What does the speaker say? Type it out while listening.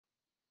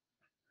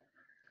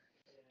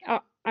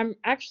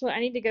I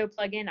need to go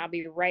plug in. I'll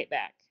be right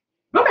back.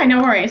 Okay,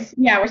 no worries.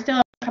 Yeah, we're still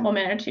a couple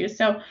minutes or two.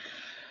 So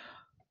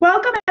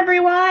welcome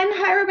everyone.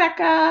 Hi,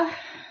 Rebecca.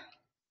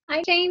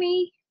 Hi,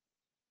 Jamie.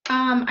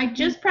 I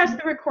just pressed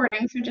the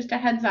recording, so just a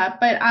heads up.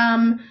 But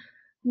I'm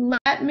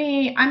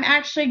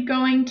actually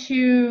going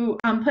to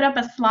put up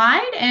a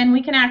slide, and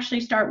we can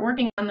actually start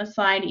working on the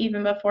slide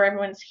even before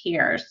everyone's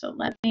here. So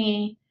let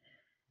me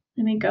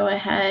go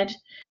ahead,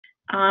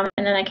 and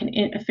then I can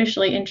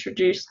officially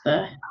introduce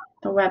the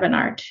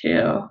webinar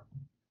too.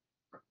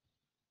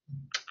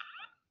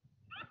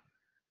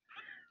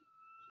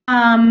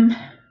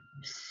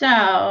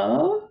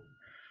 So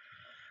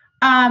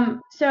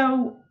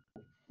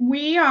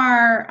we're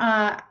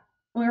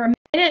a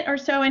minute or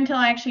so until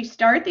I actually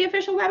start the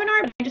official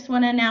webinar, but I just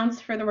want to announce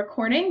for the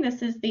recording,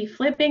 this is the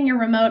Flipping Your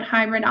Remote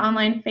Hybrid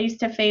Online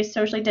Face-to-Face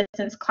Socially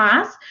Distanced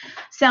Class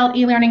CELT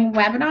e-learning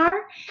webinar.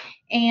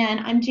 And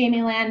I'm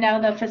Jamie Landau,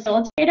 the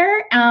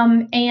facilitator.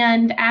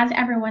 And as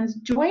everyone's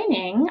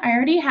joining, I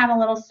already have a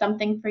little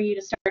something for you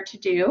to start to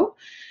do,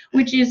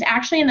 which is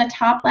actually in the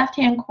top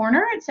left-hand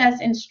corner. It says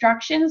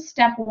Instructions,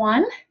 Step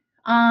 1.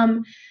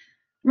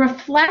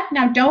 Reflect,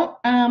 now don't,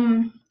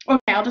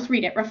 okay, I'll just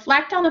read it.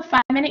 Reflect on the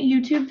 5-minute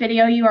YouTube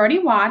video you already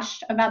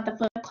watched about the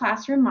flipped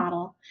classroom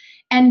model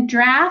and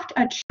draft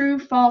a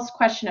true-false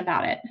question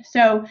about it.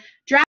 So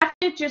draft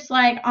it just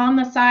like on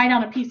the side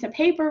on a piece of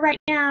paper right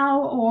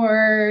now,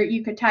 or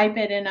you could type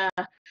it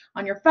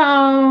on your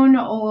phone,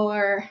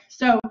 or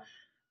so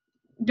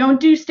don't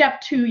do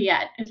step 2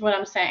 yet is what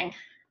I'm saying.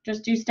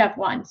 Just do step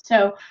 1.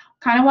 So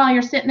kind of while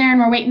you're sitting there and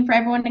we're waiting for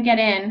everyone to get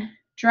in,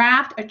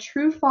 draft a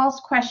true-false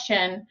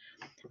question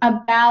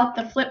about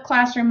the flipped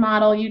classroom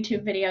model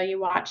YouTube video you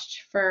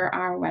watched for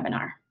our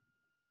webinar.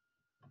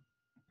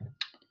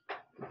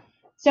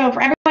 So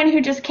for everyone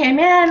who just came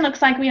in,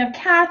 looks like we have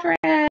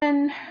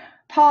Catherine,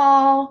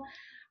 Paul,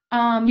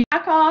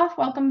 Yakov,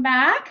 welcome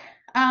back.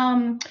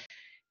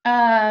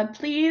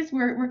 Please,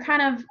 we're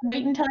kind of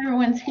waiting until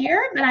everyone's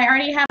here, but I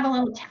already have a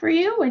little tip for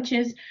you, which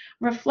is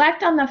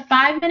reflect on the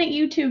 5-minute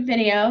YouTube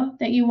video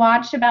that you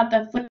watched about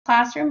the flipped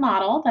classroom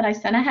model that I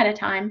sent ahead of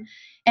time,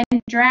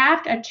 and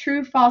draft a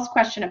true-false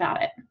question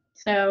about it.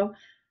 So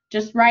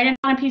just write it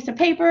on a piece of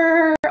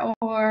paper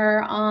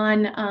or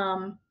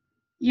on,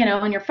 you know,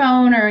 on your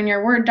phone or in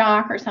your Word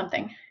doc or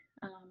something.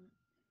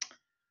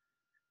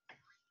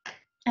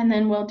 And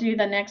then we'll do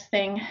the next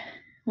thing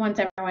once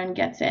everyone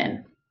gets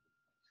in.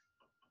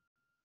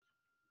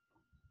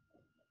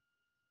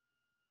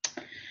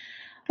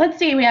 Let's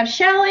see, we have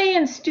Shelly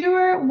and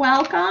Stuart,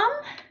 welcome.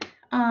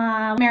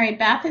 Mary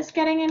Beth is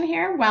getting in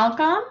here,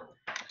 welcome.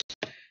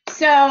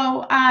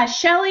 So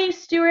Shelly,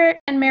 Stuart,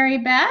 and Mary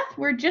Beth,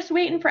 we're just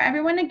waiting for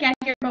everyone to get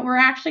here, but we're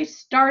actually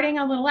starting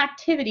a little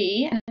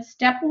activity. And it's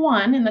step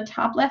 1 in the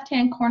top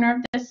left-hand corner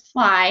of this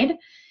slide.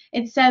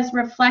 It says,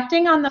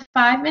 reflecting on the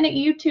 5-minute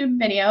YouTube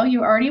video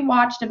you already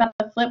watched about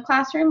the flipped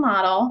classroom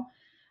model,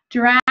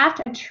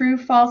 draft a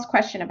true-false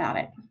question about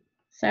it.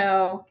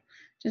 So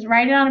just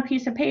write it on a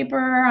piece of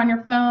paper, on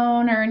your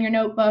phone, or in your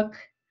notebook.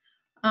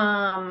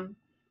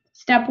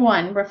 Step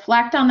 1,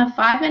 reflect on the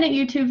 5-minute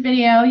YouTube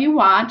video you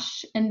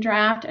watched and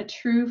draft a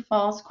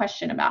true-false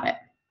question about it.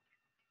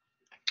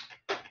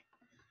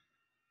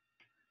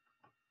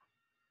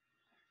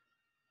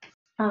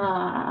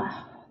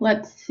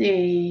 Let's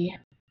see.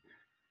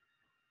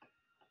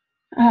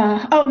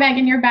 Oh,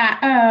 Megan, you're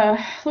back.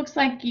 Looks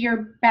like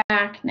you're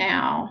back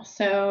now,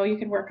 so you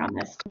could work on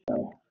this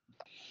too.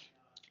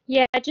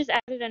 Yeah, I just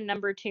added a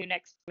number 2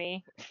 next to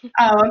me.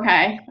 Oh,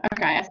 okay.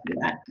 Okay, I see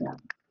that.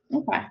 Yeah.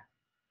 Okay.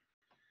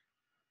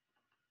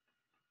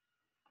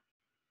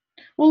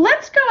 Well,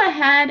 let's go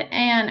ahead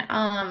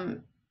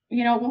and,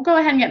 you know, we'll go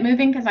ahead and get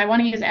moving because I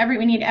want to use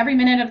we need every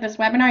minute of this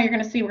webinar. You're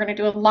going to see we're going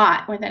to do a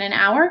lot within an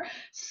hour.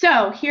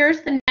 So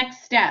here's the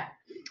next step.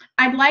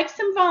 I'd like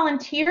some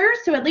volunteers,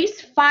 so at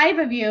least 5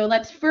 of you.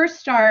 Let's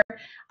first start,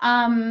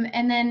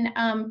 and then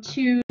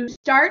to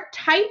start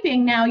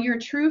typing now your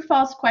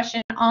true-false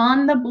question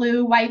on the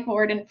blue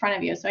whiteboard in front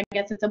of you. So I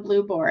guess it's a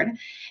blue board,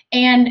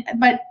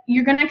 but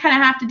you're going to kind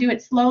of have to do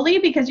it slowly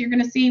because you're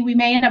going to see we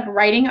may end up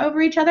writing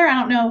over each other. I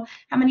don't know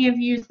how many of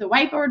you used the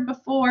whiteboard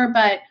before,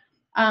 but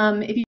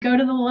if you go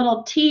to the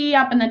little T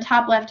up in the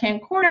top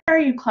left-hand corner,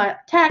 you click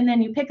text, and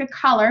then you pick a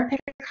color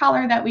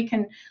that we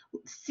can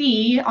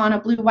see on a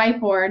blue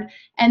whiteboard,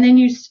 and then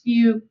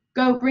you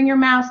go bring your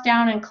mouse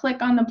down and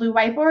click on the blue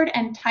whiteboard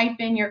and type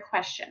in your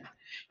question.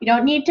 You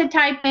don't need to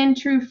type in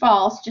true,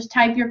 false, just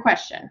type your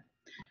question.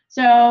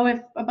 So if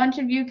a bunch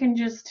of you can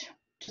just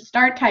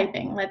start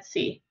typing, let's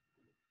see.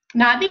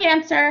 Not the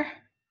answer.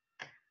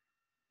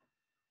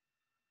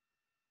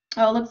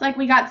 Oh, it looks like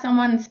we got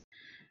someone's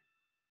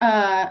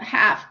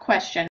half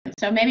question.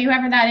 So maybe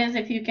whoever that is,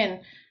 if you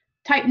can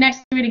type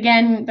next to it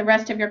again the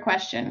rest of your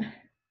question.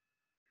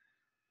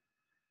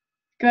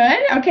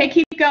 Good. Okay,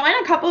 keep going.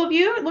 A couple of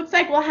you. It looks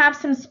like we'll have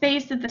some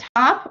space at the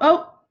top.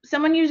 Oh,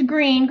 someone used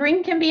green.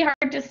 Green can be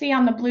hard to see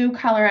on the blue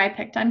color I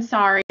picked. I'm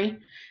sorry.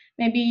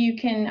 Maybe you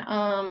can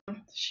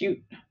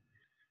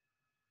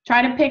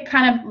Try to pick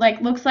kind of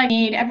like, looks like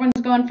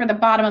everyone's going for the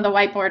bottom of the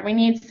whiteboard. We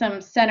need some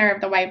center of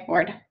the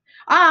whiteboard.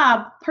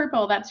 Ah,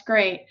 purple, that's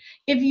great.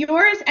 If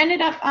yours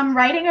ended up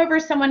writing over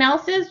someone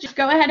else's, just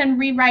go ahead and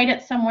rewrite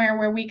it somewhere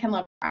where we can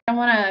look. I don't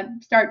want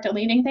to start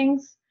deleting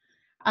things.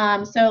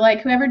 So like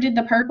whoever did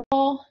the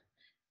purple,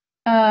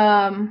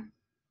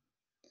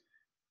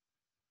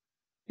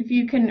 if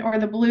you can, or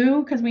the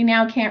blue, because we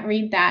now can't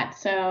read that.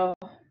 So,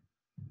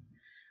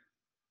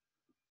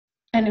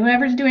 and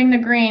whoever's doing the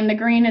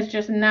green is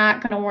just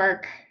not going to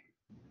work.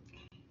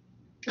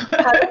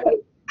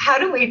 How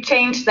do we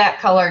change that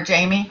color,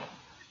 Jamie?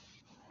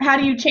 How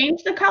do you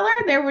change the color?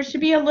 There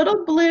should be a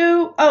little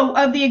blue,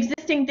 of the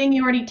existing thing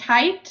you already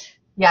typed?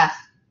 Yes.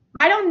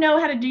 I don't know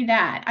how to do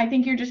that. I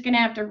think you're just going to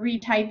have to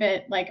retype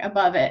it like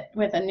above it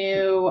with a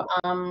new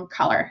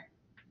color.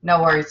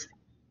 No worries.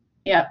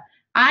 Yep.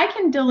 I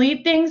can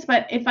delete things,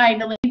 but if I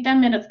delete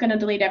them, it's going to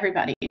delete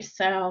everybody.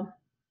 So,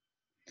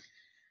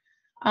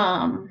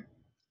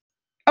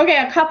 okay,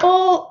 a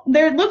couple,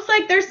 there looks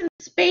like there's some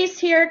space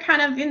here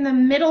kind of in the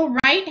middle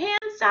right-hand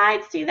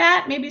side. See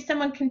that? Maybe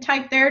someone can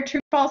type their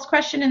true-false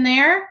question in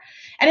there.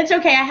 And it's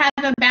okay, I have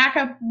a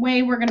backup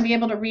way we're going to be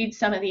able to read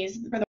some of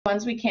these for the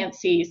ones we can't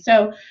see.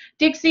 So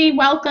Dixie,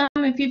 welcome.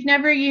 If you've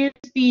never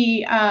used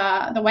the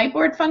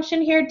whiteboard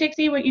function here,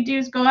 Dixie, what you do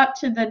is go up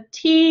to the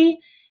T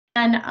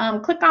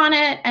and click on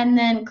it, and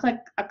then click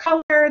a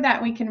color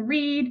that we can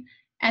read,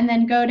 and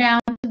then go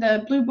down to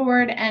the blue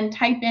board and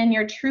type in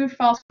your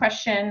true-false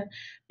question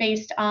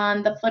based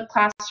on the flipped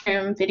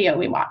classroom video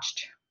we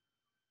watched.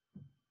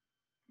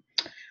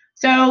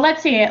 So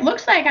let's see, it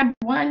looks like I'm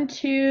 1,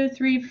 2,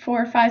 3,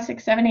 4, 5,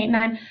 6, 7, 8,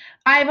 9.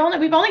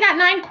 We've only got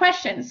 9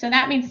 questions, so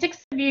that means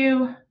 6 of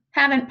you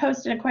haven't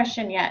posted a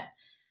question yet.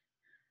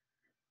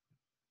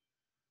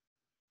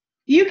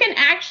 You can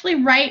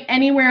actually write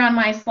anywhere on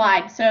my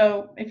slide.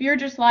 So if you're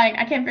just like,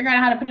 I can't figure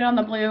out how to put it on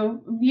the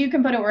blue, you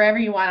can put it wherever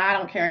you want. I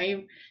don't care.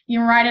 You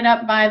can write it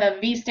up by the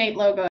V-State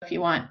logo if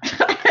you want.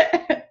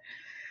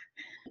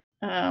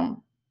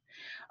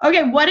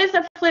 Okay, what is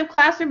a flipped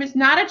classroom? It's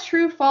not a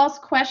true-false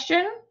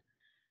question.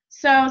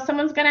 So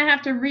someone's going to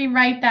have to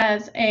rewrite that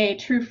as a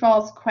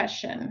true-false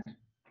question.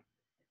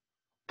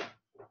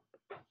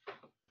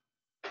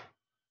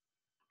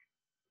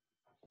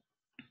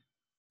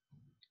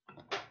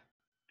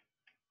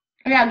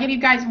 Okay, I'll give you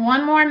guys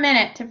 1 more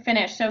minute to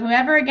finish. So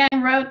whoever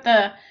again wrote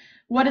the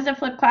what is a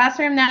flipped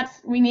classroom,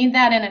 we need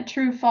that in a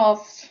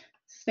true-false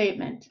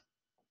statement.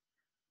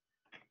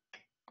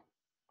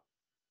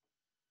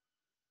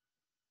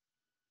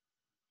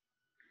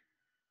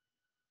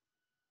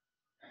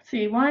 Let's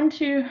see, 1,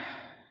 2.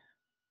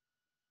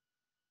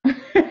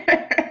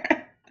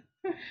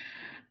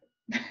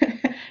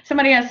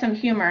 Somebody has some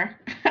humor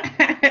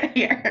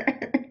here.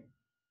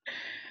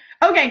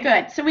 Okay,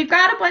 good. So we've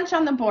got a bunch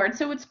on the board.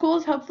 So what's cool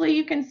is hopefully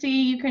you can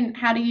see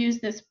how to use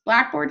this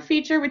Blackboard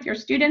feature with your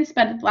students,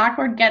 but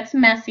Blackboard gets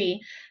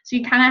messy. So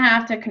you kind of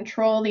have to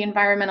control the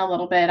environment a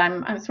little bit.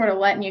 I'm sort of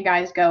letting you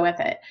guys go with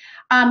it.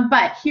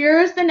 But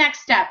here's the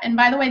next step. And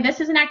by the way,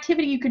 this is an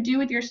activity you could do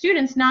with your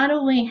students, not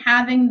only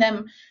having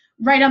them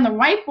write on the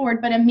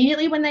whiteboard, but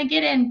immediately when they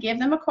get in, give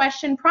them a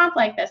question prompt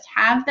like this.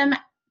 Have them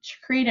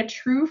create a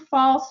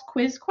true-false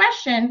quiz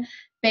question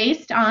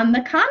based on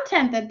the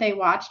content that they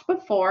watched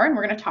before, and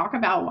we're going to talk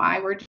about why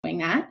we're doing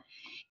that.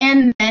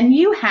 And then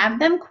you have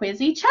them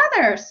quiz each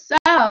other. So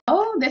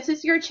this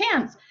is your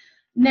chance.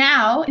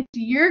 Now it's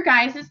your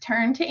guys'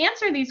 turn to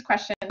answer these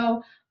questions.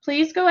 So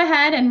please go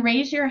ahead and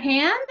raise your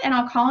hand, and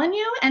I'll call on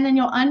you, and then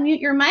you'll unmute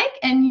your mic,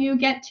 and you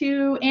get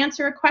to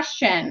answer a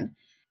question.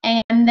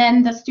 And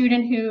then the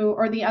student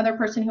or the other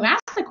person who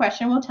asked the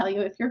question will tell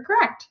you if you're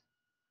correct.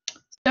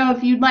 So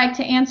if you'd like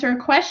to answer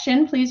a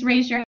question, please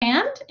raise your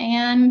hand,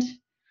 and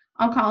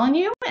I'll call on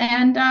you,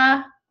 and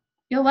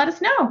you'll let us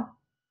know.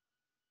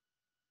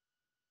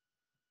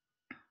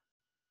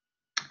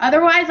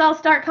 Otherwise, I'll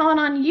start calling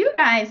on you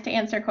guys to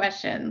answer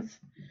questions.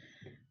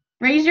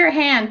 Raise your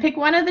hand. Pick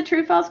one of the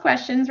true-false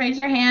questions.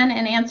 Raise your hand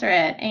and answer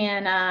it,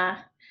 and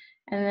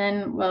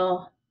then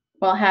we'll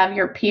have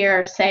your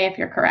peer say if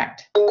you're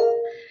correct.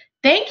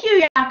 Thank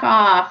you,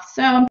 Yakov.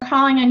 So I'm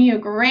calling on you.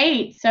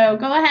 Great. So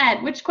go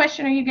ahead. Which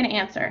question are you going to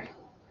answer?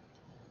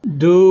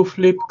 Do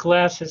flipped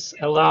classes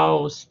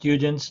allow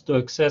students to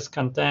access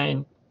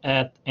content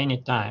at any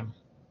time?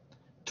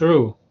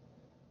 True.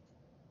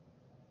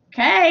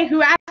 Okay,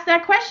 who asked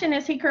that question?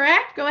 Is he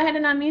correct? Go ahead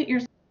and unmute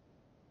yourself.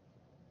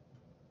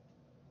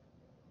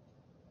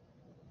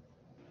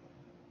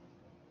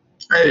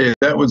 Hey,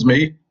 that was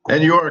me.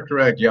 And you are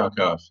correct,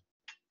 Yakov.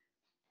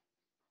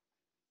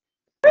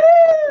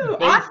 Woo!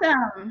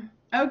 Awesome.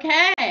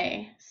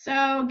 Okay,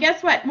 so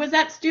guess what? Was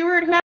that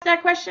Stuart who asked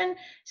that question?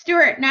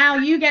 Stuart, now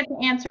you get to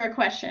answer a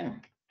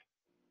question.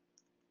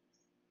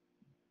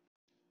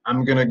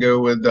 I'm going to go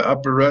with the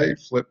upper right.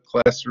 Flipped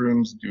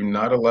classrooms do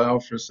not allow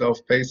for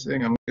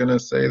self-pacing. I'm going to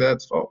say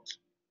that's false.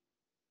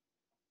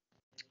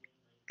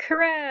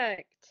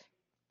 Correct.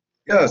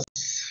 Yes.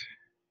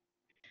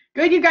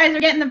 Good, you guys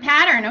are getting the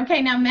pattern.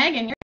 Okay, now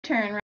Megan, your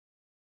turn.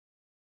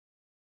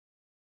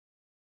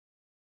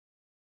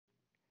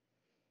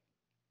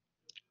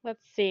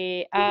 Let's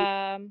see.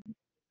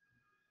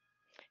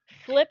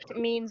 Flipped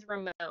means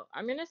remote.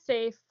 I'm going to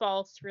say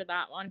false for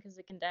that one because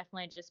it can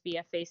definitely just be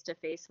a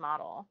face-to-face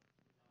model.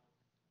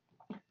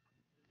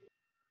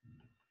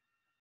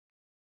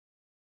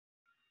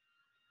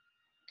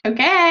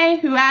 Okay,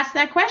 who asked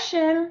that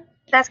question?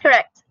 That's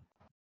correct.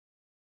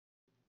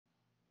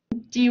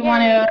 Do you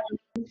want to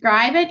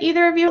describe it,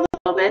 either of you, a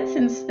little bit,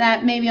 since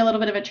that may be a little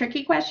bit of a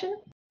tricky question?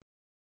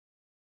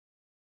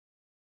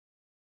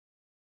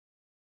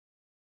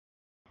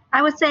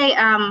 I would say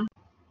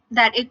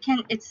that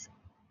it's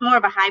more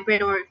of a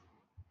hybrid or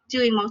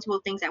doing multiple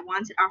things at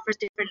once. It offers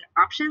different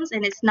options,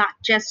 and it's not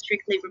just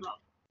strictly remote.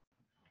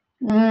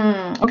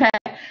 Okay,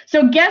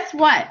 so guess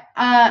what?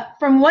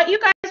 From what you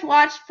guys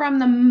watched from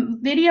the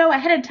video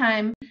ahead of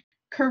time,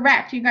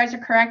 correct. You guys are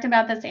correct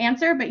about this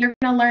answer, but you're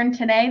going to learn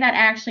today that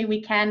actually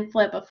we can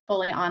flip a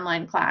fully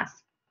online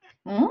class.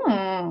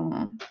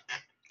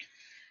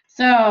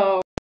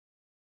 So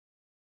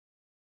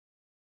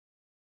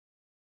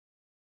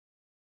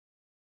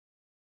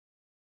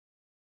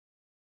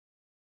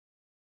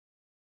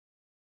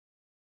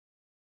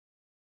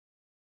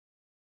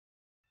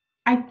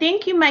I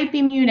think you might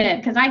be muted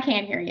because I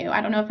can't hear you.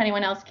 I don't know if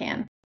anyone else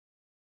can.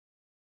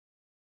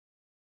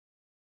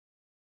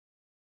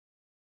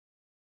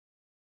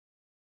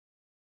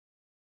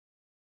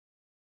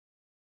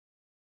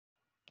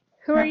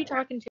 Who are you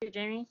talking to,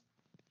 Jamie?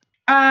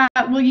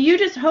 Well, you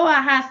just, Hoa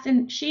has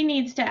to, she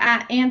needs to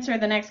answer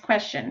the next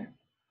question.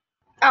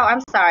 Oh,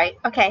 I'm sorry.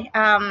 Okay.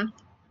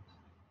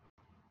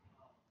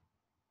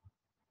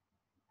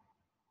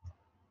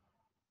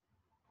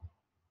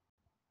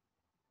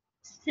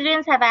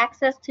 Students have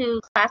access to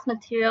class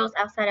materials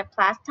outside of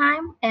class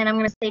time, and I'm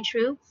going to say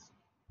true.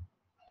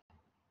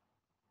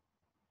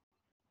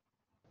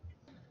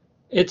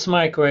 It's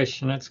my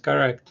question. It's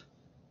correct.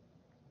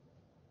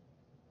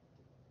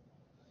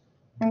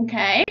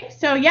 Okay,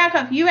 so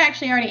Yakov, you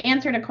actually already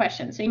answered a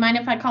question. So you mind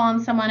if I call on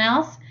someone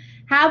else?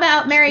 How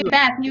about Mary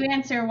Beth? You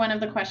answer one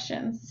of the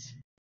questions.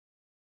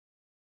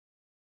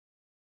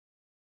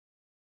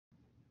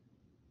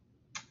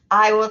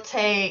 I will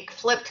take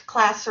flipped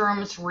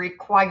classrooms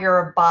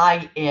require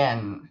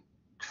buy-in.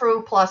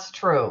 True plus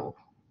true.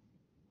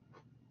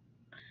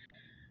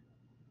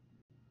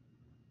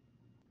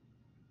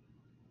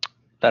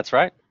 That's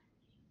right.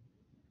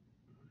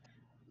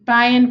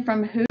 Buy-in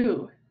from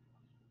who?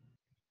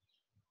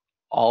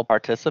 All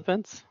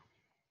participants.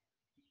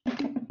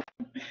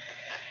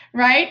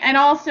 Right, and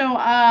also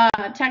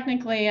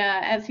technically,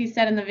 as he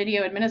said in the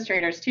video,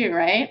 administrators too,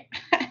 right?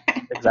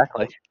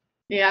 Exactly.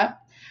 Yeah.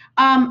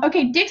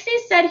 Okay, Dixie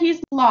said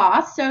he's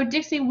lost. So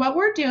Dixie, what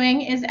we're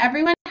doing is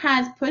everyone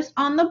has put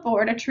on the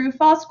board a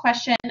true-false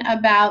question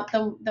about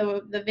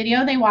the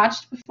video they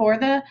watched before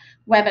the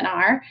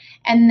webinar,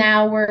 and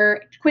now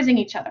we're quizzing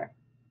each other.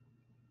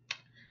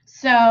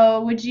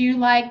 So would you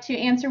like to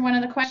answer one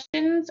of the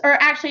questions? Or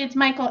actually, it's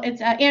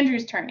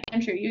Andrew's turn.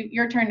 Andrew,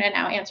 your turn to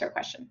now answer a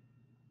question.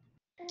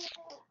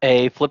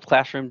 A flipped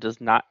classroom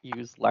does not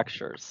use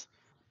lectures.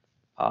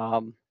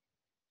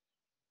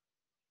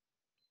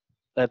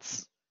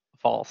 That's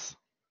false.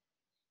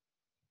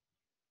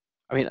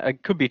 I mean,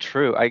 it could be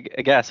true. I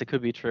guess it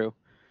could be true,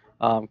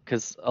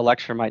 because a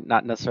lecture might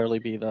not necessarily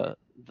be the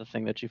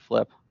thing that you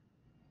flip.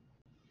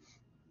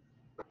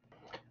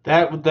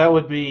 That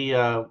would be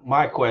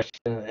my question.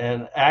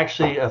 And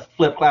actually, a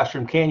flipped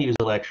classroom can use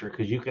a lecture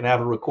because you can have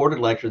a recorded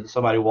lecture that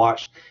somebody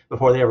watched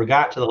before they ever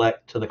got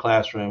to the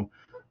classroom,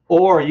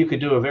 or you could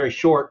do a very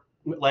short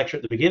lecture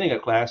at the beginning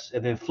of class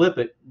and then flip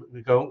it,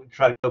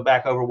 try to go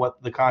back over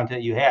what the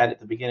content you had at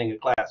the beginning of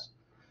class.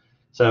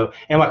 So,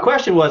 and my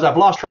question was, I've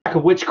lost track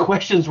of which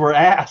questions were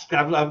asked.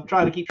 I'm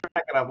trying to keep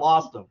track and I've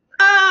lost them.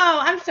 Oh,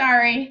 I'm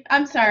sorry.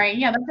 I'm sorry.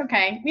 Yeah, that's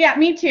okay. Yeah,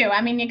 me too.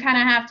 I mean, you kind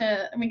of have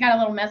to, we got a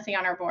little messy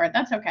on our board.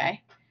 That's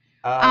okay.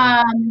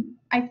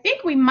 I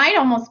think we might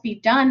almost be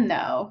done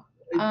though.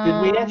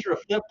 Did we answer a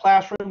flipped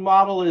classroom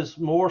model is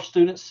more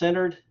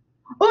student-centered?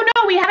 Oh,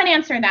 no, we haven't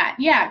answered that.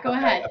 Yeah, go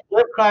ahead. A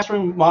flipped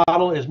classroom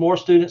model is more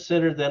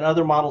student-centered than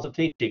other models of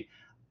teaching.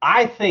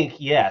 I think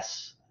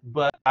yes,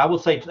 but I will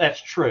say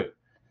that's true.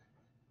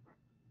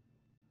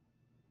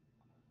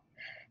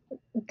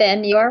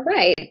 Then you are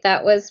right.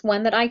 That was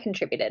one that I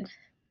contributed.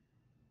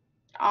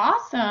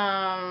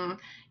 Awesome.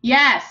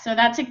 Yes, so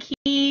that's a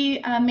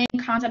key main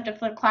concept of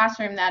flipped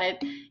classroom,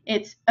 that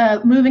it's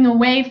moving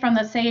away from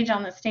the sage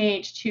on the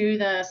stage to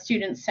the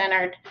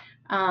student-centered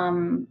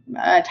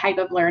type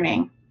of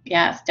learning.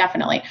 Yes,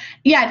 definitely.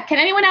 Yeah, can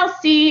anyone else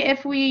see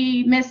if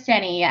we missed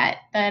any yet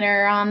that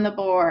are on the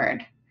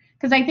board?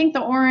 Because I think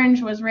the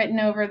orange was written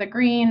over the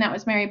green. That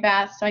was Mary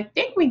Beth. So I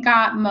think we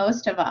got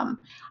most of them.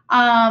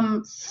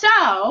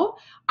 So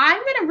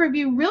I'm going to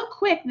review real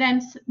quick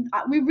then.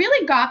 We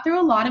really got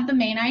through a lot of the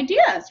main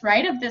ideas,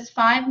 right, of this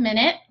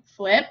 5-minute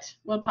flipped,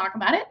 we'll talk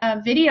about it,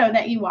 a video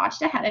that you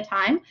watched ahead of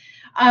time.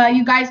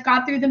 You guys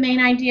got through the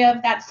main idea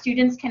of that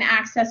students can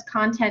access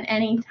content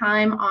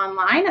anytime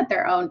online at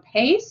their own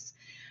pace.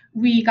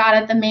 we got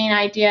at the main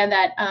idea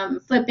that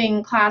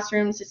flipping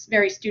classrooms is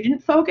very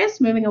student focused,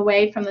 moving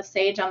away from the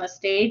sage on the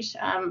stage,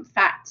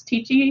 FACTS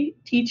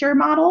teacher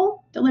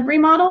model, delivery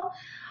model.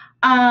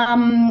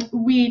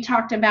 We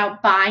talked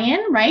about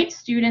buy-in, right?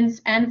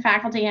 Students and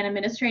faculty and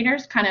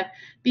administrators kind of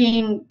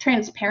being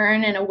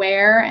transparent and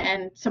aware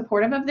and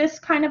supportive of this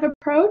kind of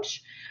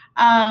approach.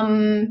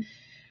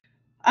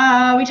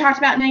 We talked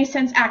about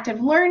nascent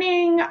active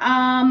learning.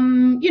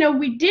 You know,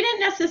 we didn't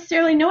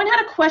necessarily, no one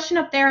had a question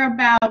up there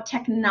about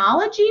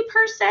technology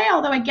per se,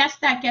 although I guess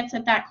that gets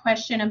at that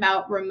question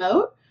about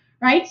remote,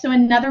 right? So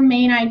another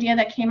main idea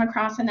that came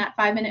across in that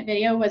 5-minute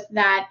video was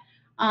that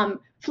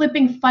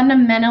flipping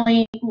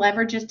fundamentally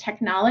leverages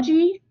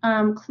technology,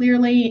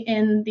 clearly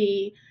in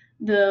the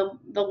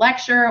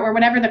lecture or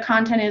whatever the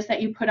content is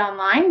that you put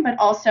online, but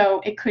also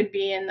it could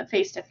be in the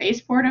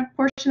face-to-face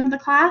portion of the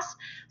class.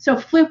 So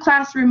flipped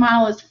classroom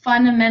model is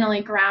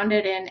fundamentally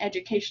grounded in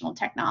educational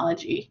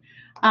technology.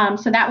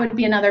 So that would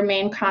be another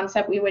main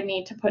concept we would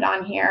need to put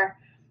on here.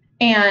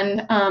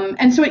 And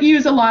so it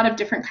uses a lot of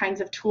different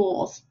kinds of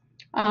tools.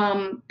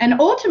 And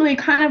ultimately,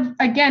 kind of,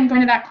 again,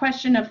 going to that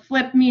question of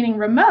flip meaning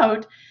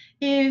remote,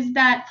 is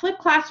that flipped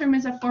classroom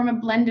is a form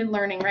of blended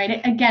learning, right?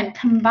 It, again,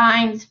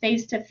 combines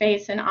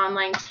face-to-face and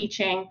online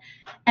teaching.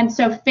 And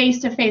so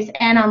face-to-face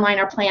and online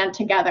are planned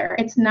together.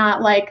 It's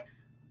not like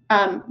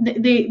when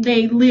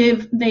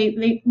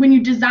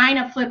you design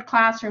a flipped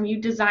classroom, you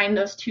design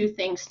those two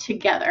things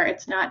together.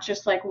 It's not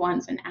just like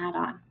one's an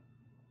add-on.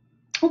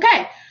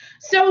 Okay,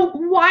 so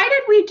why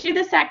did we do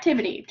this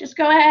activity? Just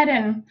go ahead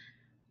and,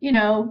 you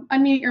know,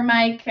 unmute your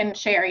mic and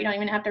share. You don't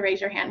even have to raise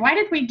your hand. Why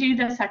did we do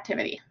this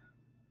activity?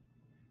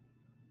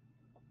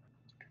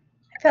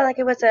 I felt like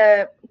it was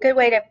a good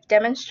way of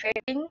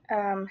demonstrating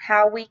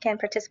how we can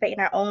participate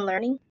in our own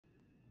learning.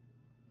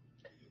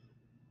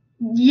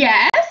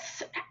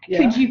 Yes. Yeah.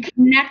 Could you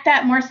connect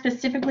that more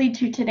specifically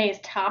to today's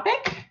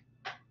topic?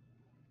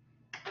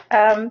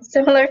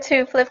 Similar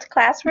to flipped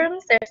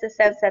classrooms, there's a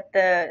sense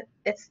that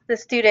it's the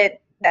student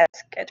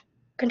that's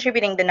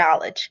contributing the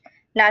knowledge,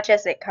 not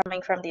just it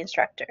coming from the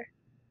instructor.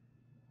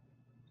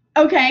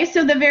 Okay,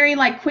 so the very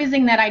like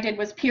quizzing that I did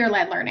was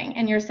peer-led learning,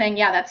 and you're saying,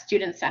 yeah, that's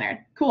student-centered.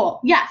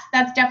 Cool. Yes,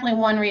 that's definitely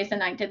one reason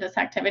I did this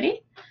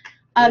activity.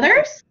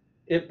 Others?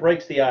 It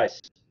breaks the ice.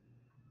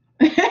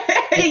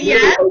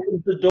 Yes. It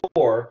opens the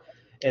door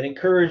and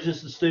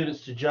encourages the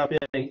students to jump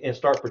in and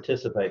start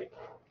participating.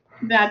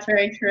 That's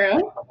very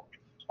true.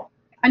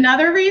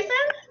 Another reason?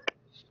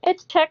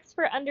 It checks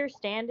for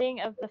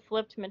understanding of the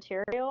flipped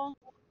material.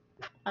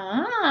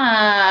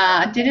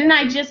 Ah, didn't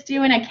I just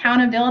do an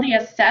accountability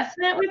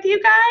assessment with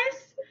you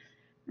guys?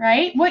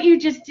 Right? What you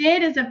just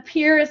did is a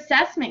peer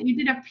assessment. You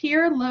did a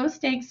peer low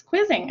stakes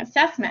quizzing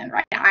assessment,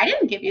 right? I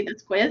didn't give you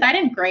this quiz. I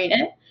didn't grade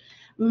it.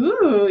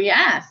 Ooh,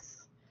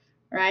 yes.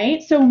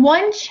 Right? So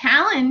one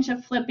challenge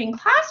of flipping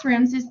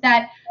classrooms is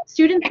that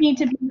students need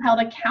to be held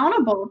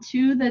accountable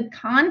to the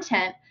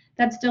content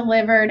that's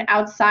delivered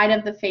outside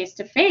of the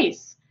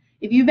face-to-face.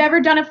 If you've ever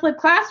done a flipped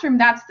classroom,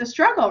 that's the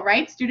struggle,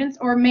 right? Students,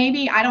 or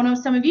maybe, I don't know,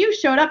 some of you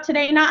showed up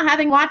today not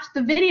having watched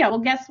the video. Well,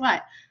 guess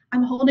what?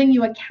 I'm holding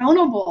you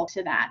accountable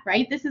to that,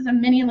 right? This is a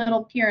mini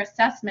little peer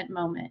assessment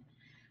moment.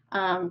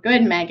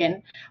 Good,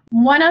 Megan.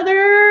 One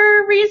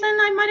other reason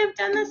I might have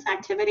done this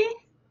activity?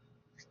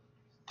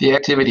 The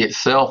activity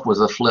itself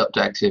was a flipped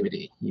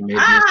activity. You made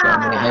the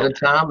assignment ahead of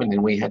time, and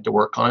then we had to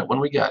work on it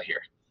when we got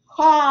here.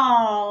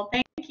 Oh,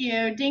 thank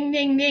you. Ding,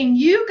 ding, ding.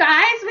 You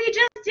guys, we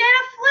just did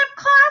a flipped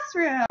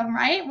classroom,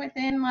 right?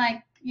 Within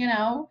like,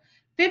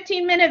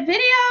 15-minute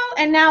video,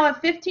 and now a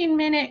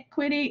 15-minute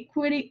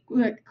quick,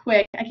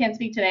 I can't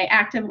speak today,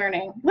 active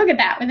learning. Look at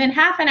that. Within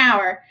half an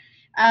hour,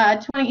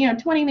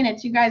 20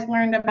 minutes, you guys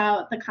learned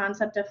about the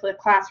concept of flipped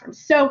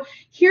classrooms. So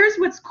here's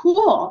what's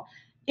cool.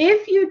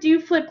 If you do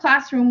flipped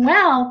classroom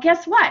well,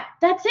 guess what?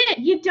 That's it.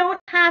 You don't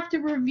have to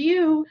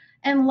review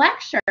and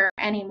lecture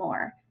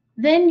anymore.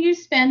 Then you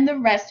spend the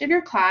rest of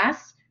your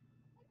class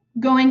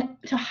going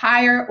to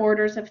higher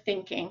orders of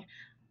thinking.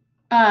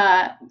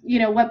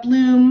 What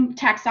Bloom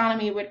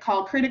taxonomy would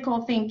call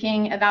critical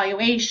thinking,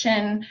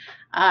 evaluation,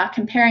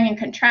 comparing and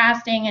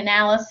contrasting,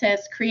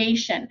 analysis,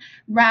 creation,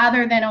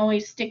 rather than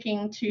always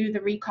sticking to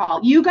the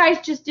recall. You guys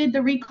just did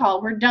the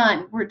recall. We're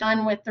done. We're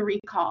done with the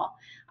recall.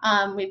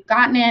 We've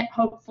gotten it,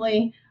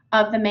 hopefully,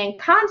 of the main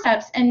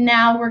concepts, and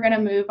now we're going to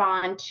move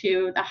on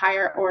to the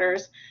higher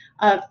orders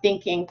of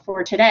thinking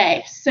for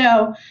today.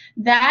 So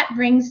that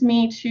brings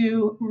me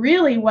to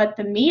really what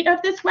the meat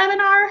of this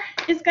webinar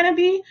is going to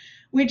be,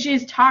 which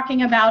is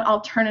talking about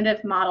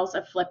alternative models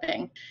of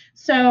flipping.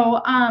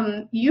 So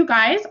you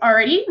guys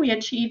already, we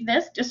achieved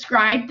this,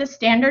 described the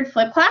standard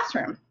flipped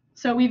classroom.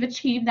 So we've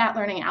achieved that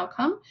learning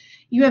outcome.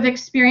 You have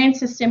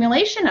experienced a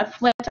simulation of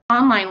flipped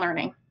online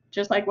learning,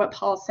 just like what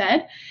Paul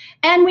said.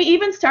 And we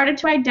even started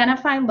to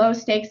identify low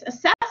stakes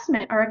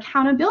assessment or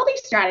accountability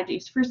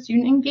strategies for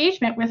student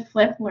engagement with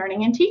flipped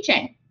learning and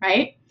teaching,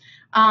 right?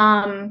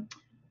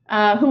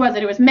 Who was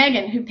it? It was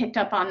Megan who picked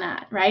up on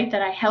that, right?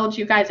 That I held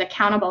you guys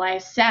accountable. I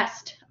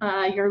assessed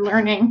your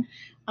learning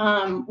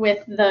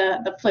with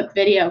the flip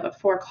video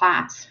before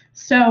class.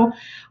 So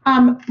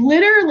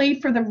literally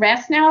for the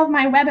rest now of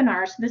my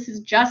webinars, this is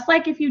just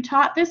like if you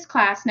taught this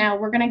class. Now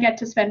we're going to get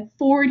to spend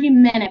 40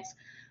 minutes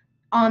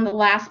on the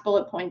last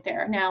bullet point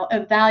there. Now,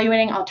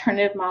 evaluating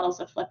alternative models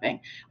of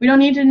flipping. We don't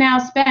need to now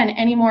spend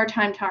any more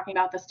time talking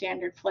about the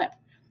standard flip.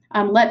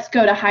 Let's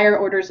go to higher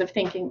orders of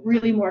thinking,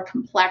 really more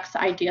complex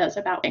ideas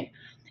about it.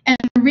 And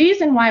the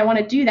reason why I want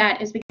to do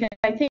that is because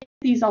I think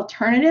these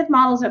alternative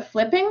models of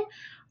flipping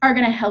are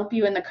going to help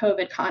you in the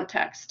COVID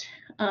context.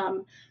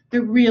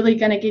 They're really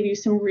going to give you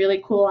some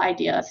really cool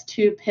ideas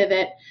to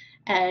pivot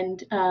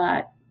and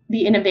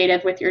be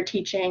innovative with your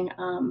teaching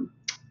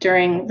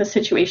during the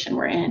situation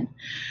we're in.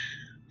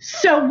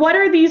 So what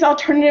are these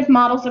alternative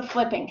models of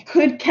flipping?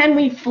 Can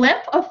we flip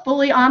a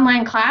fully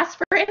online class,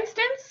 for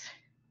instance?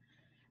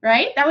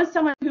 Right? That was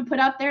someone who put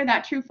up there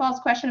that true-false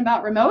question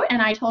about remote,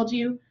 and I told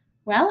you,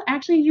 well,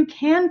 actually, you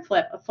can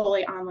flip a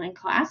fully online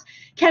class.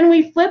 Can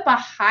we flip a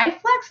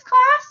high-flex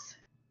class?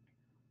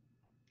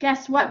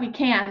 Guess what? We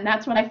can.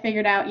 That's what I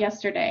figured out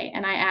yesterday,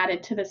 and I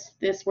added to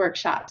this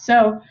workshop.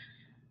 So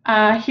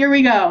here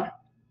we go.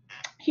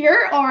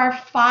 Here are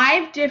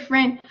 5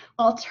 different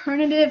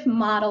alternative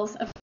models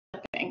of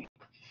flipping.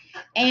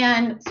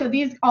 And so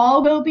these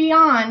all go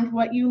beyond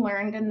what you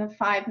learned in the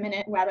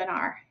 5-minute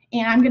webinar.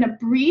 And I'm going to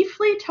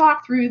briefly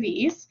talk through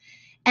these,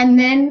 and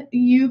then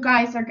you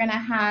guys are going to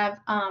have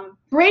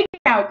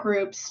breakout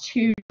groups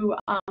to,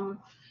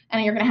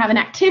 and you're going to have an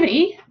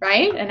activity,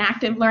 right? An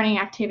active learning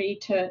activity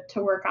to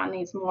work on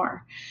these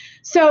more.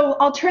 So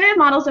alternative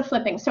models of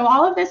flipping. So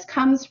all of this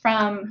comes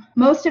from,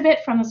 most of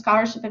it from the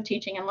Scholarship of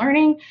Teaching and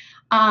Learning.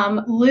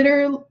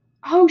 Literally,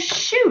 oh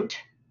shoot.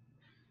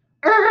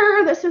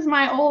 This is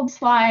my old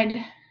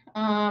slide.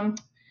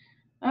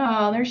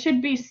 Oh, there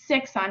should be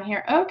 6 on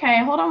here.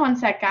 Okay, hold on one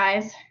sec,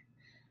 guys.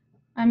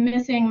 I'm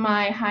missing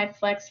my high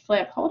flex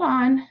flip. Hold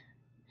on.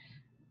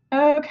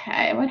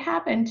 Okay, what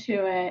happened to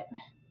it?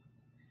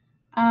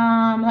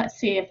 Let's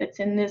see if it's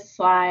in this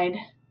slide.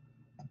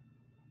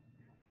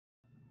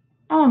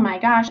 Oh my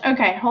gosh.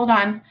 Okay, hold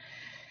on.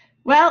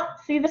 Well,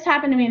 see, this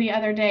happened to me the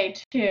other day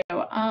too.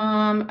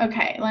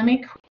 Okay, let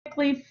me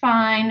quickly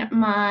find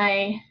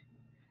my,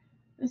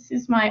 this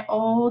is my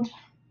old,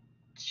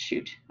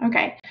 shoot.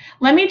 Okay,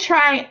 let me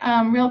try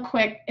real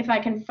quick if I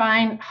can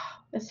find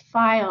this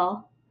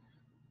file.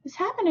 This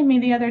happened to me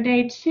the other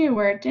day too,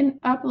 where it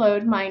didn't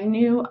upload my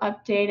new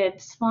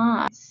updated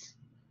slides.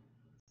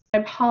 I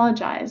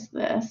apologize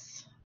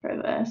for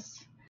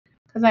this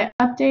because I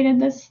updated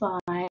this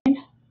slide.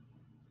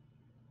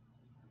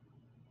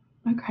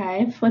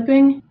 Okay,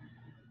 flipping.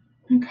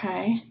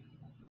 Okay.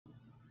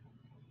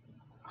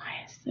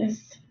 Why is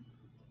this?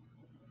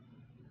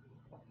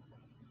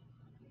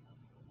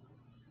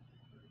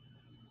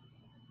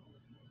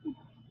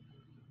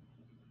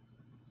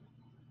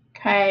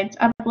 Okay, it's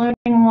uploading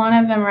one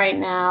of them right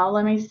now.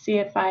 Let me see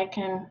if I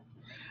can.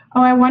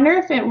 Oh, I wonder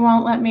if it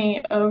won't let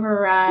me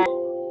override.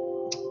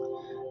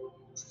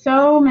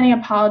 So many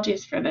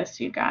apologies for this,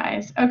 you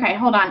guys. Okay,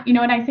 hold on. You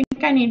know what? I think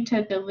I need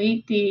to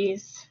delete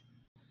these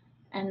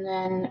and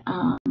then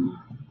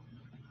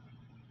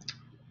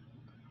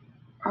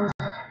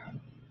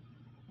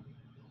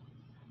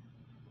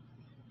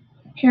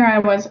here I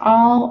was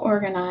all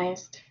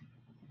organized.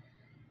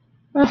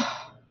 Ugh.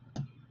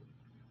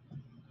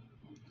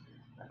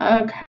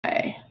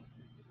 Okay.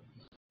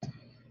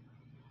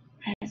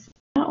 There's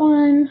that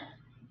one.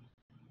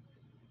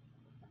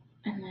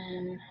 And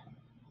then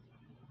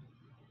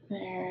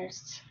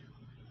there's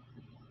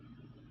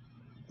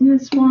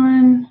this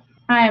one.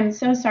 I am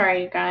so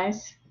sorry, you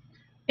guys.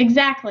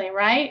 Exactly,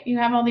 right? You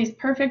have all these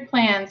perfect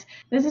plans.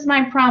 This is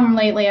my problem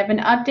lately. I've been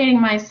updating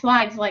my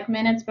slides like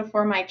minutes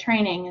before my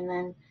training, and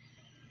then,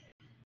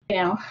 you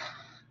know,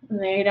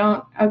 they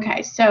don't.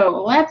 Okay,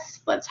 so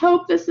let's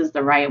hope this is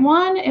the right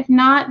one. If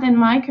not, then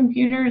my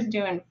computer is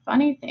doing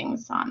funny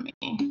things on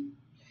me.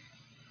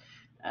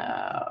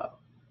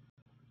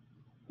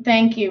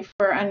 Thank you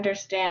for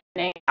understanding.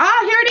 Ah,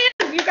 here it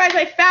is. You guys,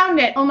 I found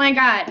it. Oh my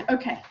God.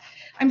 Okay.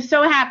 I'm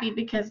so happy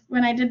because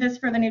when I did this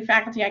for the new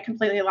faculty, I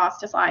completely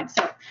lost a slide.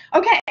 So,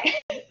 okay.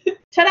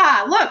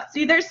 Ta-da. Look,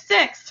 see, there's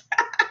 6.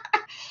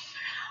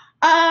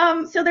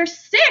 So there's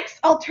 6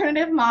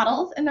 alternative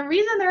models, and the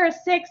reason there are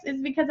 6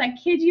 is because I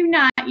kid you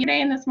not,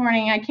 today and this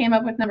morning I came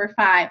up with number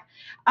 5.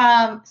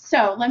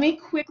 So let me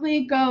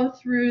quickly go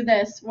through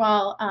this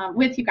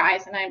with you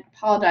guys, and I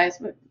apologize.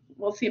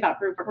 We'll see about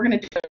group, but we're going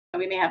to do it.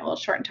 We may have a little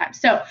short in time.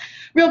 So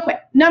real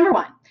quick, number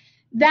 1.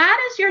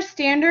 That is your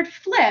standard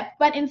flip,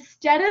 but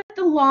instead of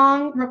the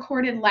long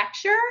recorded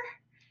lecture,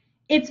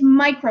 it's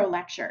micro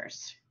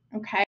lectures.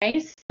 Okay,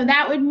 so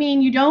that would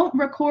mean you don't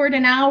record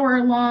an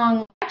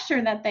hour-long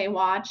lecture that they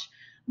watch,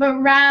 but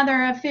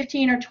rather a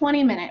 15 or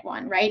 20-minute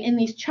one, right, in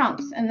these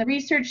chunks. And the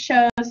research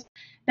shows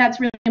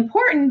that's really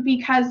important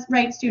because,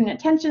 right, student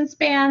attention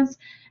spans,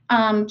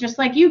 just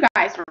like you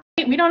guys,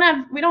 right? We don't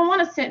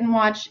want to sit and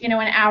watch, you know,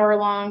 an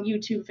hour-long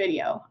YouTube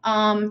video.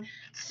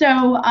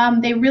 So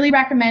they really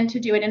recommend to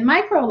do it in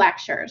micro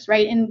lectures,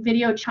 right, in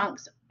video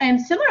chunks,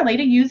 and similarly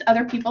to use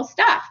other people's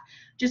stuff.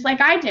 just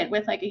like I did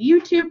with like a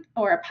YouTube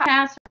or a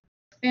podcast,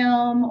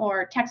 film,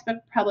 or textbook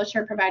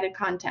publisher provided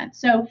content.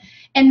 So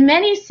in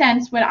many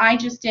sense, what I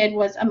just did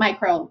was a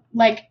micro,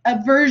 like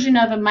a version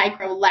of a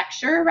micro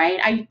lecture, right?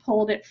 I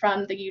pulled it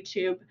from the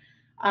YouTube,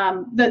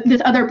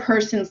 this other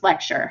person's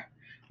lecture,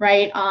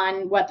 right,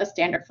 on what the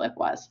standard flip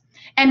was.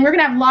 And we're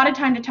gonna have a lot of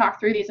time to talk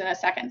through these in a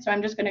second, so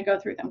I'm just gonna go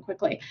through them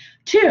quickly.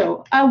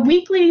 2, a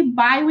weekly,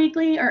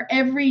 bi-weekly, or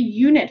every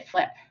unit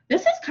flip.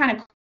 This is kind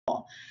of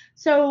cool.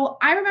 So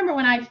I remember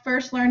when I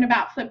first learned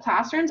about flipped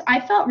classrooms, I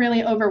felt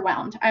really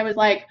overwhelmed. I was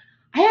like,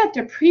 I have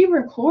to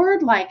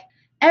pre-record like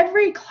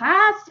every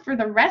class for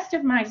the rest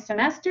of my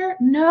semester?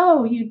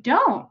 No, you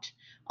don't.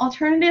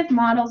 Alternative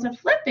models of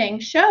flipping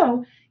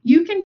show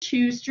you can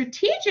choose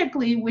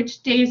strategically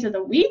which days of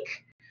the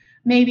week,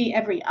 maybe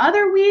every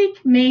other week,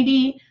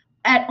 maybe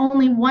at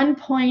only one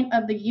point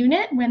of the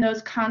unit when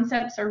those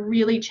concepts are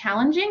really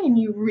challenging and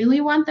you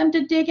really want them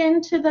to dig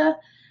into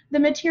the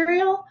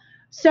material.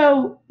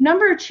 So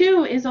number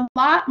 2 is a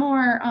lot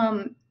more,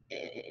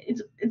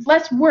 it's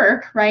less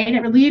work, right?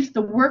 It relieves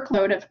the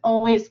workload of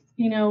always,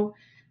 you know,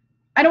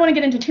 I don't want to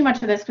get into too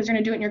much of this because you're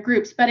going to do it in your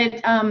groups, but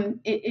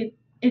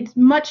it's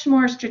much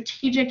more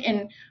strategic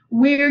in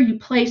where you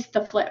place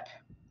the flip,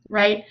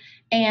 right?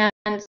 And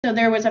so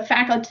there was a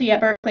faculty at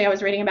Berkeley I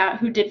was reading about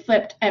who did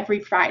flipped every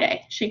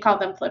Friday. She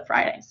called them Flip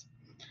Fridays.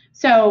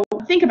 So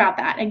think about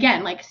that.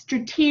 Again, like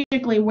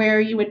strategically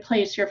where you would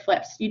place your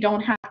flips. You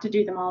don't have to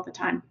do them all the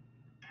time.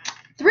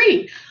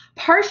 3,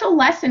 partial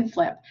lesson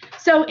flip.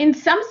 So in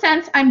some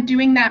sense, I'm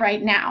doing that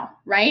right now,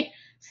 right?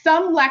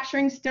 Some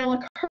lecturing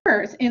still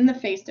occurs in the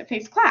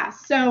face-to-face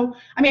class. So,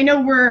 I mean, I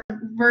know we're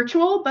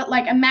virtual, but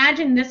like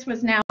imagine this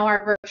was now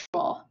our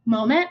virtual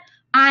moment.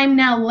 I'm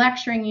now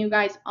lecturing you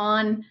guys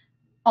on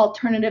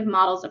alternative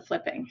models of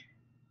flipping.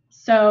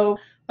 So,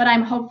 but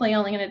I'm hopefully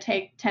only going to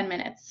take 10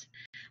 minutes.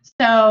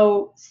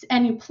 So,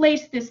 and you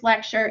place this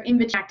lecture in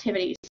between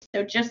activities.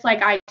 So just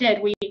like I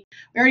did, we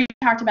already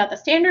talked about the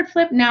standard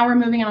flip. Now we're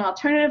moving on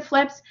alternative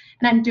flips,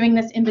 and I'm doing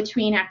this in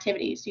between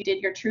activities. You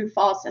did your true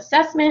false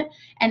assessment,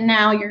 and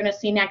now you're going to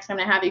see next I'm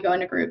going to have you go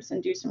into groups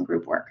and do some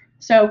group work.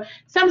 So in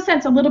some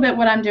sense, a little bit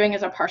what I'm doing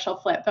is a partial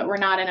flip, but we're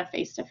not in a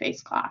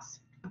face-to-face class.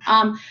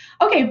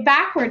 Okay,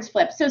 backwards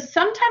flip. So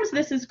sometimes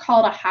this is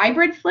called a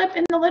hybrid flip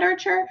in the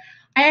literature.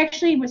 I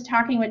actually was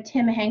talking with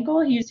Tim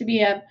Henkel. He used to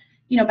be a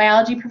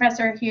biology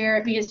professor here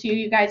at VSU.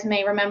 You guys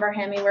may remember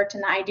him. He worked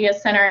in the Idea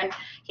Center, and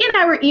he and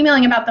I were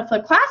emailing about the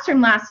flipped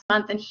classroom last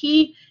month, and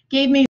he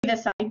gave me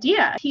this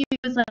idea. He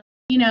was like,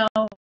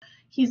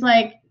 he's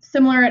like,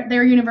 similar at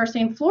their university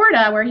in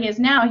Florida where he is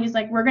now, he's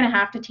like, we're going to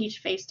have to teach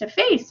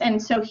face-to-face.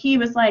 And so he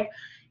was like,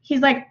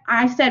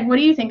 I said, what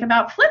do you think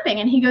about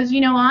flipping? And he goes,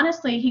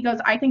 honestly, he goes,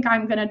 I think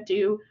I'm going to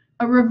do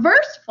a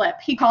reverse flip.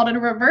 He called it a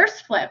reverse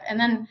flip. And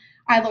then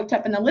I looked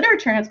up in the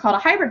literature, and it's called a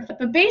hybrid flip.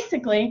 But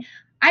basically,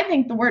 I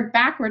think the word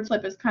backwards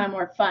flip is kind of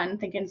more fun,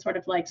 thinking sort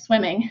of like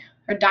swimming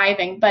or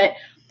diving, but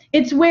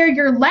it's where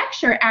your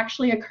lecture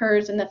actually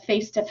occurs in the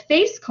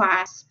face-to-face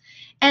class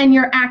and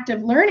your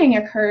active learning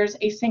occurs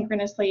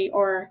asynchronously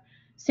or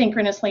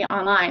synchronously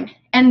online.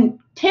 And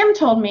Tim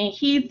told me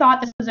he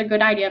thought this was a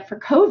good idea for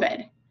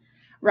COVID,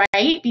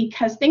 right?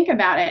 Because think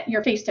about it,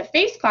 your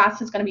face-to-face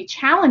class is going to be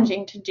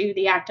challenging to do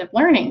the active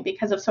learning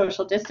because of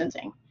social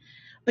distancing,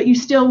 but you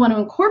still want to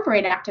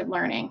incorporate active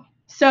learning.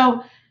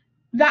 So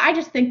I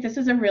just think this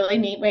is a really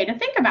neat way to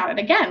think about it.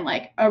 Again,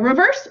 like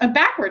a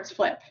backwards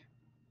flip,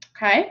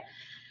 okay?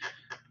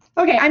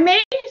 Okay,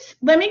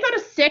 let me go to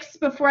 6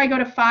 before I go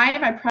to 5.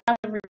 I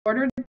probably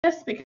reordered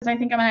this because I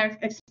think I'm going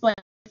to explain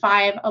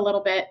 5 a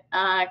little bit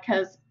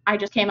because I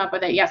just came up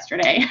with it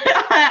yesterday.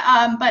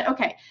 But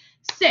okay,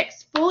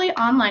 6, fully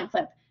online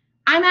flip.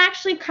 I'm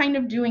actually kind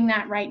of doing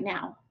that right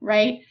now,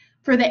 right?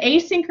 For the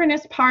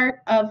asynchronous part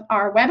of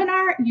our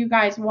webinar, you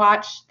guys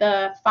watched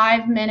the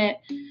 5-minute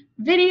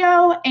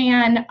video,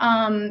 and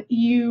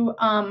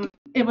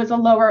it was a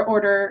lower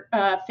order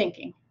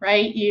thinking,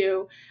 right?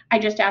 I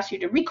just asked you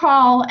to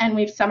recall, and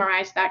we've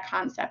summarized that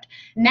concept.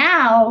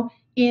 Now,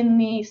 in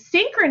the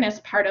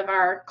synchronous part of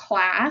our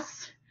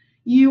class,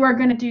 you are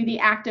going to do the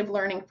active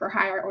learning for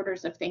higher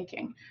orders of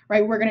thinking,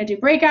 right? We're going to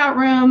do breakout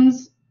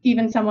rooms,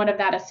 even somewhat of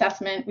that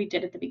assessment we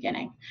did at the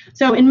beginning.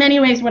 So in many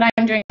ways, what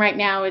I'm doing right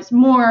now is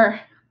more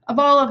of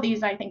all of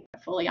these, I think,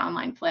 fully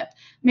online flip.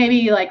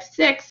 Maybe like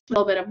 6, a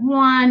little bit of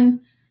 1.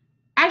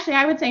 Actually,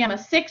 I would say I'm a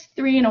 6,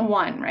 3, and a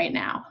 1 right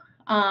now.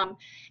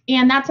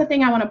 And that's the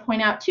thing I want to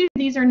point out too.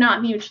 These are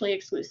not mutually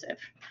exclusive,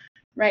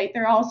 right?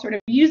 They're all sort of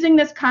using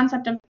this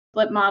concept of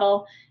flip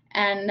model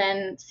and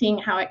then seeing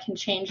how it can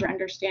change your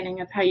understanding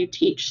of how you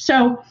teach.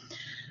 So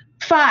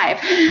 5.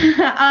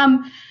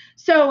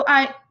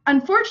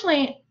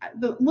 Unfortunately,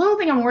 the little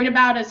thing I'm worried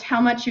about is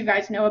how much you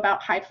guys know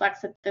about high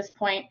flex at this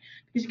point,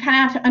 because you kind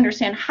of have to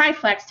understand high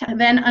flex to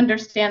then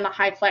understand the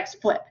high flex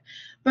flip.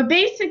 But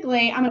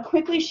basically, I'm going to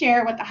quickly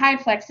share what the high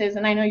flex is,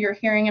 and I know you're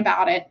hearing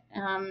about it,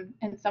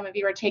 and some of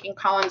you are taking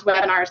Colin's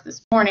webinars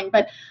this morning.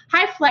 But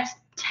high flex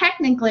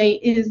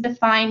technically is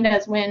defined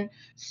as when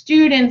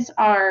students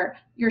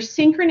you're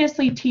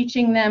synchronously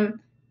teaching them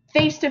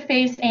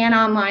face-to-face and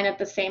online at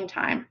the same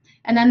time.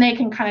 And then they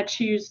can kind of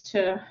choose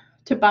to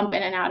bump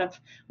in and out of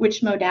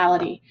which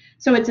modality.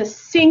 So it's a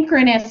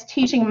synchronous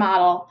teaching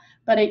model,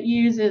 but it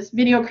uses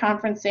video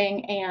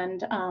conferencing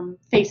and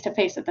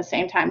face-to-face at the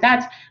same time.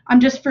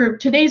 Just for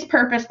today's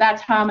purpose,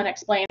 that's how I'm going to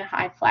explain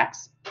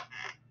HyFlex.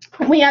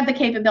 We have the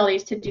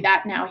capabilities to do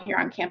that now here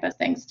on campus,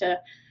 thanks to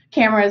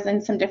cameras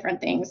and some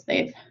different things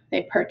they've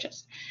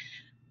purchased.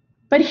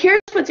 But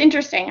here's what's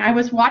interesting. I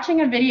was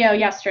watching a video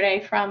yesterday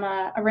from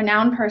a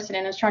renowned person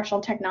in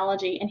instructional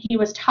technology, and he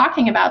was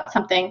talking about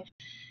something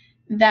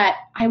that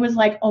I was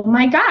like, oh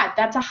my God,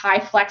 that's a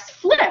HyFlex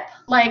flip.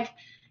 Like,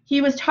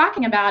 he was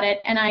talking about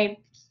it, and I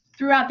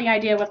threw out the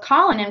idea with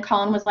Colin, and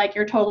Colin was like,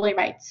 you're totally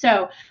right.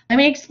 So let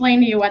me explain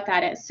to you what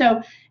that is.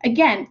 So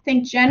again,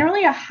 think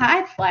generally a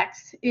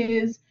HyFlex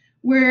is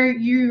where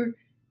you're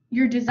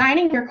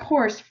designing your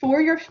course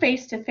for your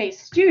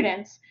face-to-face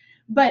students,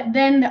 but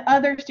then the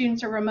other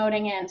students are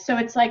remoting in. So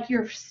it's like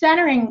you're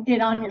centering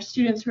it on your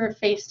students who are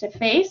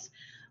face-to-face,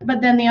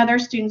 but then the other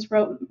students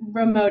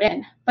remote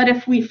in. But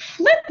if we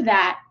flip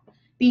that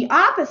the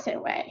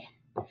opposite way,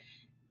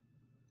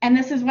 and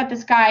this is what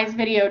this guy's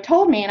video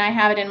told me, and I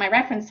have it in my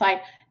reference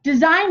slide,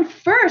 design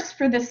first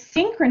for the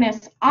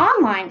synchronous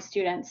online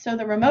students, so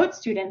the remote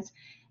students,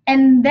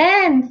 and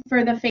then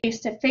for the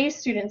face-to-face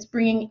students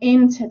bringing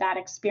into that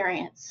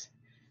experience.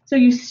 So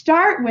you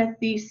start with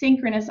the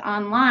synchronous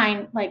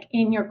online, like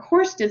in your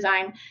course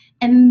design,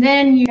 and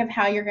then you have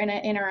how you're going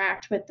to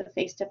interact with the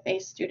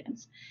face-to-face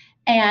students.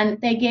 And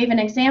they gave an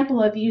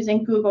example of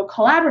using Google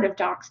Collaborative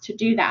Docs to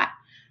do that.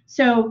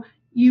 So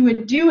you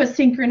would do a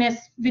synchronous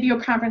video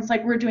conference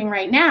like we're doing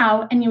right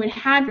now, and you would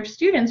have your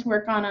students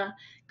work on a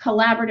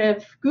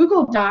collaborative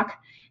Google Doc,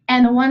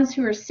 and the ones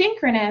who are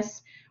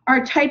synchronous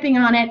are typing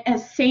on it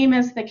as same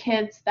as the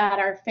kids that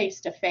are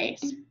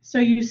face-to-face. So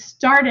you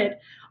started,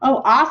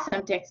 oh,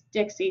 awesome,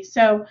 Dixie.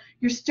 So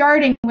you're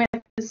starting with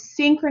the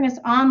synchronous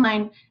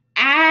online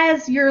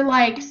as your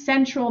like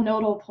central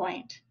nodal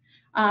point.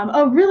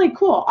 Oh, really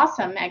cool.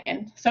 Awesome,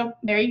 Megan. So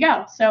there you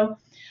go. So,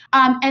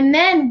 and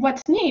then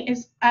what's neat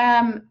is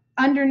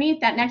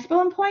underneath that next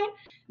bullet point,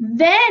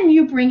 then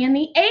you bring in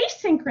the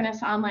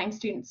asynchronous online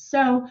students.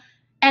 So,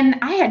 and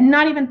I had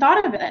not even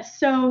thought of this.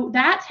 So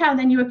that's how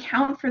then you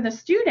account for the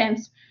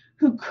students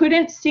who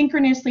couldn't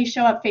synchronously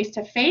show up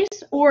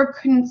face-to-face or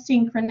couldn't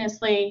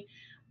synchronously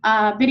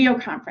video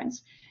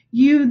conference.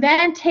 You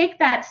then take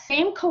that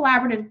same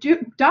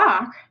collaborative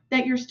doc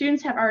that your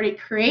students have already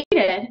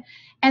created,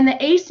 and the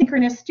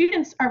asynchronous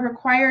students are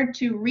required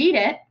to read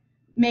it.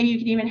 Maybe you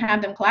can even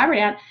have them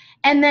collaborate on it,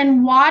 and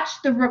then watch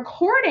the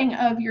recording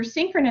of your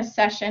synchronous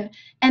session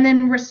and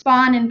then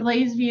respond in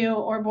BlazeView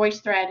or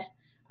VoiceThread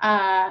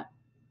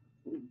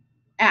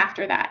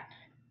after that.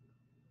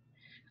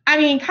 I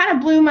mean, kind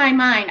of blew my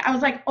mind. I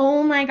was like,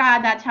 oh my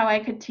God, that's how I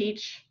could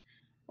teach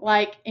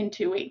like in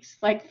 2 weeks.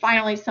 Like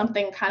finally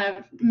something kind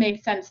of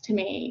made sense to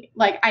me.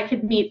 Like I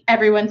could meet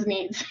everyone's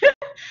needs.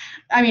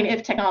 I mean,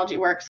 if technology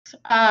works.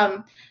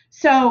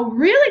 So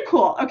really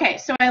cool. Okay,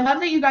 so I love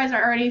that you guys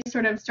are already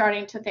sort of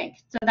starting to think.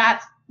 So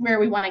that's where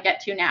we want to get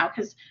to now,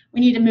 because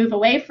we need to move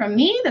away from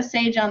me, the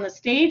sage on the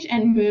stage,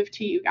 and move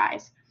to you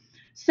guys.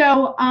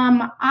 So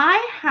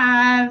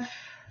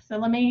so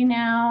let me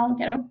now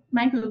get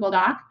my Google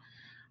Doc.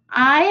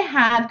 I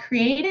have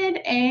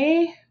created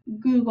a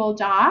Google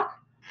Doc.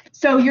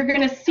 So you're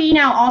going to see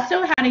now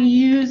also how to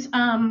use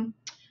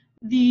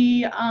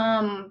the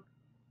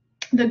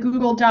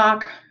Google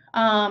Doc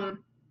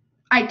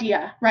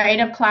idea, right,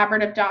 of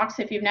collaborative docs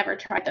if you've never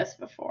tried this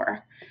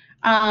before.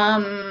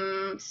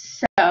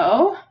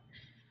 So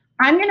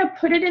I'm going to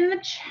put it in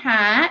the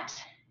chat,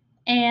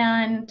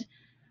 and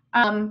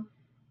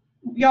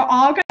you're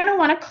all going to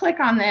want to click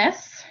on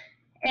this,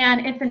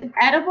 and it's an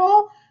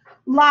editable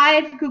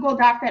live Google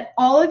Doc that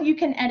all of you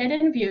can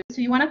edit and view.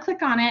 So you want to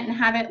click on it and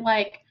have it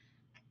like,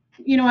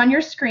 you know, on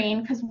your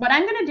screen, because what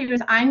I'm going to do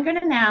is I'm going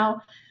to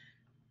now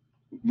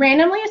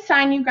randomly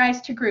assign you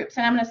guys to groups,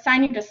 and I'm going to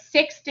assign you to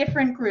 6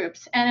 different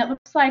groups, and it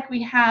looks like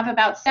we have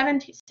about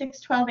 17,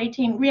 6, 12,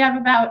 18, we have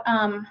about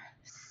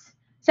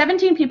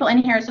 17 people in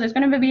here, so there's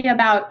going to be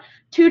about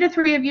 2 to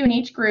 3 of you in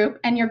each group,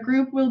 and your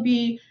group will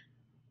be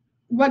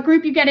what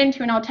group you get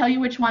into, and I'll tell you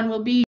which one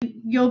will be,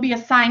 you'll be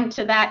assigned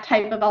to that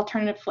type of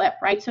alternative flip,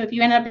 right? So if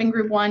you end up in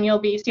group 1, you'll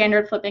be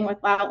standard flipping with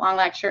long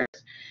lectures.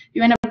 If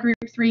you end up in group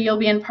 3, you'll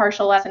be in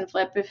partial lesson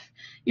flip. If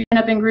you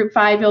end up in group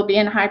 5, you'll be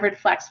in hybrid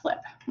flex flip.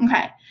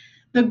 Okay.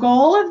 The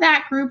goal of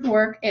that group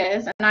work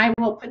is, and I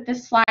will put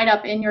this slide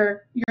up in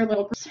your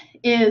little groups,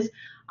 is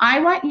I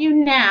want you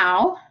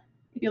now,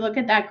 if you look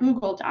at that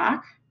Google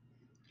Doc,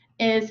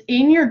 is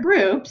in your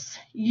groups,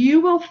 you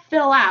will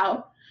fill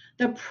out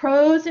the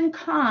pros and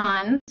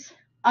cons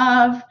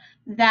of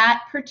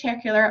that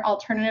particular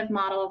alternative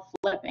model of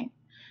flipping.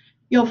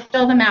 You'll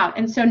fill them out.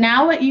 And so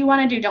now what you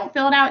want to do, don't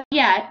fill it out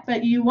yet,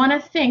 but you want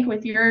to think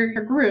with your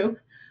group,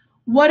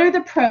 what are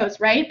the pros,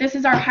 right? This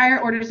is our higher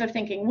orders of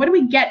thinking. What do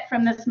we get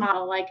from this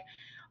model? Like,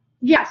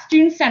 Yeah,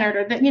 student-centered,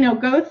 or that,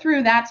 go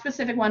through that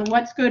specific one.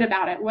 What's good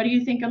about it? What do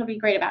you think it'll be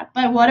great about?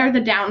 But what are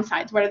the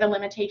downsides? What are the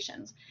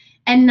limitations?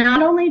 And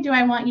not only do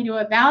I want you to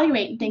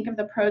evaluate and think of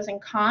the pros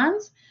and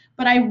cons,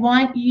 but I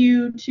want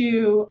you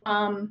to,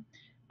 hold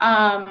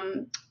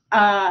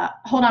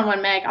on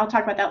one, Meg, I'll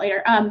talk about that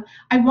later.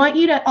 I want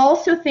you to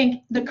also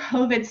think the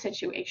COVID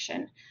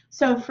situation.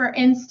 So for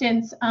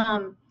instance,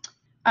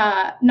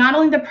 not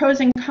only the pros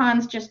and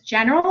cons just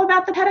general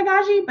about the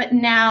pedagogy, but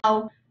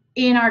now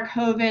in our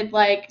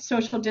COVID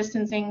social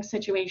distancing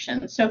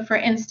situation. So for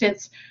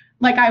instance,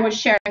 like I was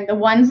sharing, the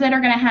ones that are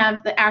going to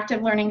have the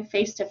active learning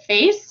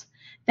face-to-face,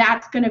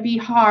 that's going to be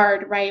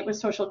hard, right, with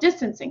social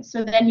distancing.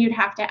 So then you'd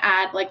have to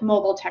add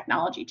mobile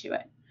technology to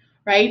it,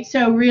 right?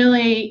 So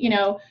really,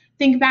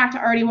 think back to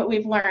already what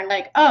we've learned,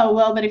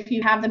 but if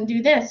you have them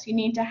do this, you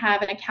need to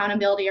have an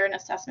accountability or an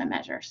assessment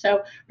measure.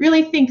 So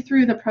really think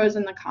through the pros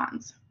and the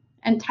cons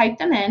and type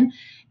them in.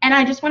 And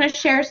I just want to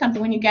share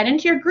something. When you get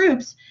into your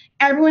groups,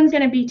 everyone's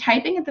going to be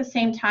typing at the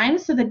same time,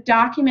 so the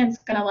document's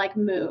going to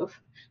move.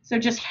 So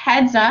just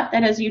heads up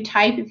that as you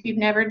type, if you've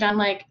never done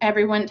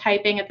everyone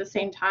typing at the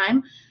same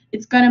time,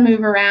 it's going to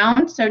move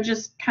around. So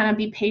just kind of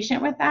be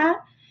patient with that.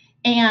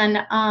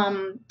 And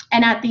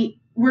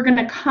we're going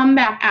to come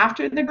back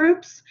after the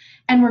groups,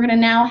 and we're going to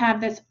now have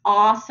this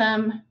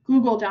awesome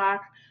Google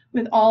Doc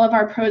with all of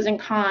our pros and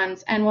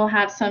cons, and we'll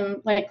have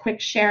some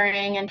quick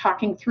sharing and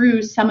talking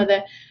through some of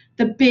the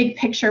big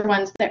picture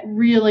ones that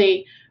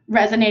really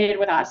resonated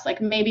with us.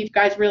 Maybe if you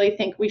guys really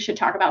think we should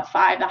talk about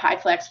 5, the high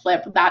flex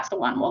flip, that's the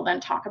one we'll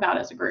then talk about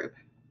as a group.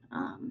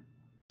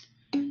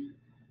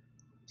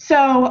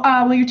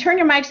 Will you turn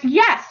your mics?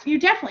 Yes, you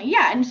definitely,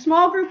 yeah. And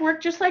small group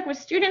work, just like with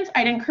students,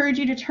 I'd encourage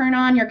you to turn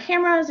on your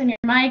cameras and your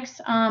mics.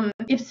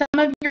 If some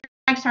of your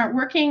mics aren't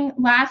working,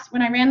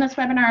 when I ran this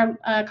webinar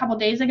a couple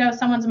days ago,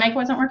 someone's mic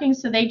wasn't working,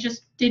 so they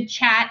just did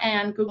chat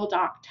and Google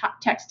Doc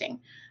texting.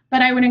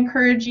 But I would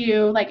encourage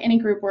you, like any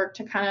group work,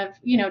 to kind of,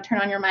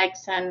 turn on your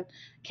mics and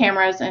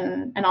cameras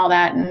and all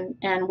that,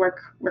 and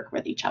work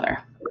with each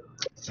other.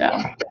 So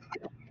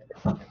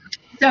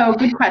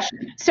good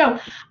question. So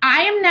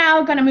I am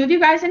now going to move you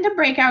guys into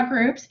breakout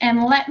groups,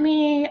 and let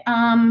me,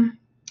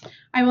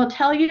 I will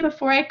tell you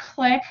before I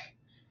click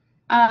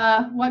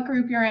what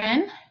group you're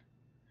in.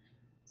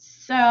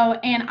 So,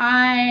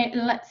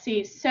 let's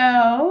see.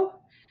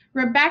 So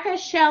Rebecca,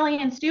 Shelley,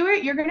 and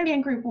Stuart, you're going to be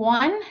in group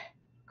 1.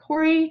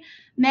 Corey,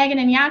 Megan,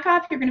 and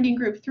Yakov, you're going to be in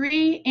group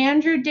 3.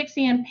 Andrew,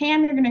 Dixie, and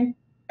Pam, you're going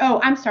to,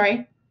 I'm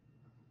sorry.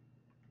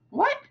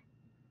 What?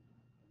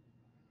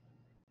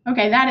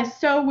 Okay, that is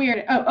so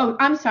weird.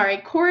 I'm sorry.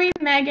 Corey,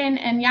 Megan,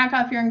 and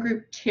Yakov, you're in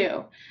group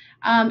 2.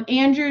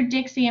 Andrew,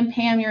 Dixie, and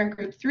Pam, you're in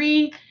group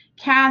 3.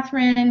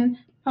 Catherine,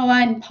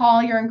 Hoa, and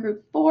Paul, you're in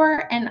group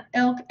 4. And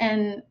Ilk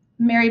and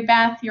Mary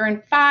Beth, you're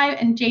in 5.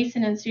 And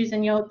Jason and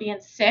Susan, you'll be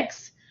in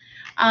 6.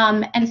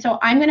 And so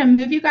I'm going to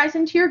move you guys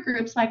into your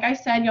groups. Like I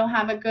said, you'll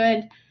have a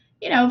good,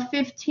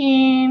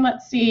 15,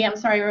 let's see, I'm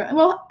sorry.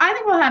 Well, I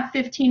think we'll have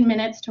 15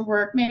 minutes to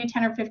work, maybe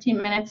 10 or 15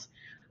 minutes.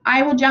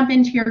 I will jump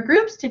into your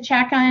groups to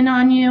check in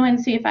on you and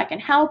see if I can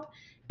help.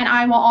 And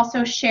I will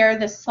also share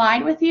this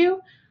slide with you.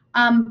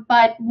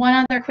 But one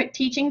other quick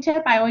teaching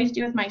tip I always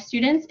do with my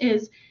students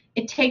is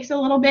it takes a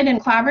little bit in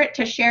Collaborate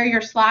to share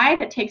your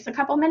slide. It takes a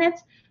couple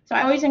minutes. So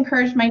I always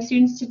encourage my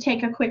students to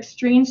take a quick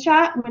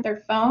screenshot with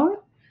their phone.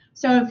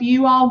 So if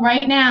you all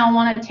right now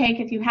want to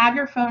if you have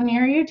your phone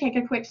near you, take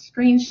a quick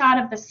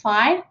screenshot of the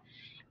slide,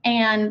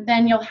 and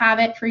then you'll have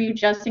it for you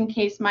just in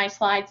case my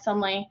slide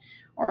suddenly,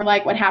 or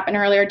like what happened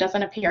earlier,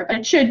 doesn't appear. But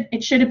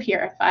it should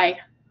appear if I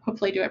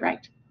hopefully do it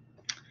right.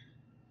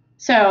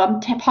 So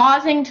I'm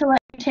pausing to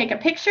let you take a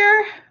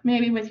picture,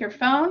 maybe with your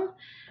phone,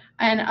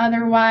 and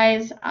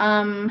otherwise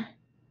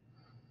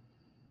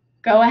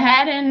go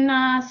ahead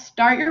and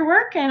start your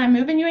work, and I'm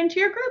moving you into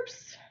your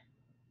groups.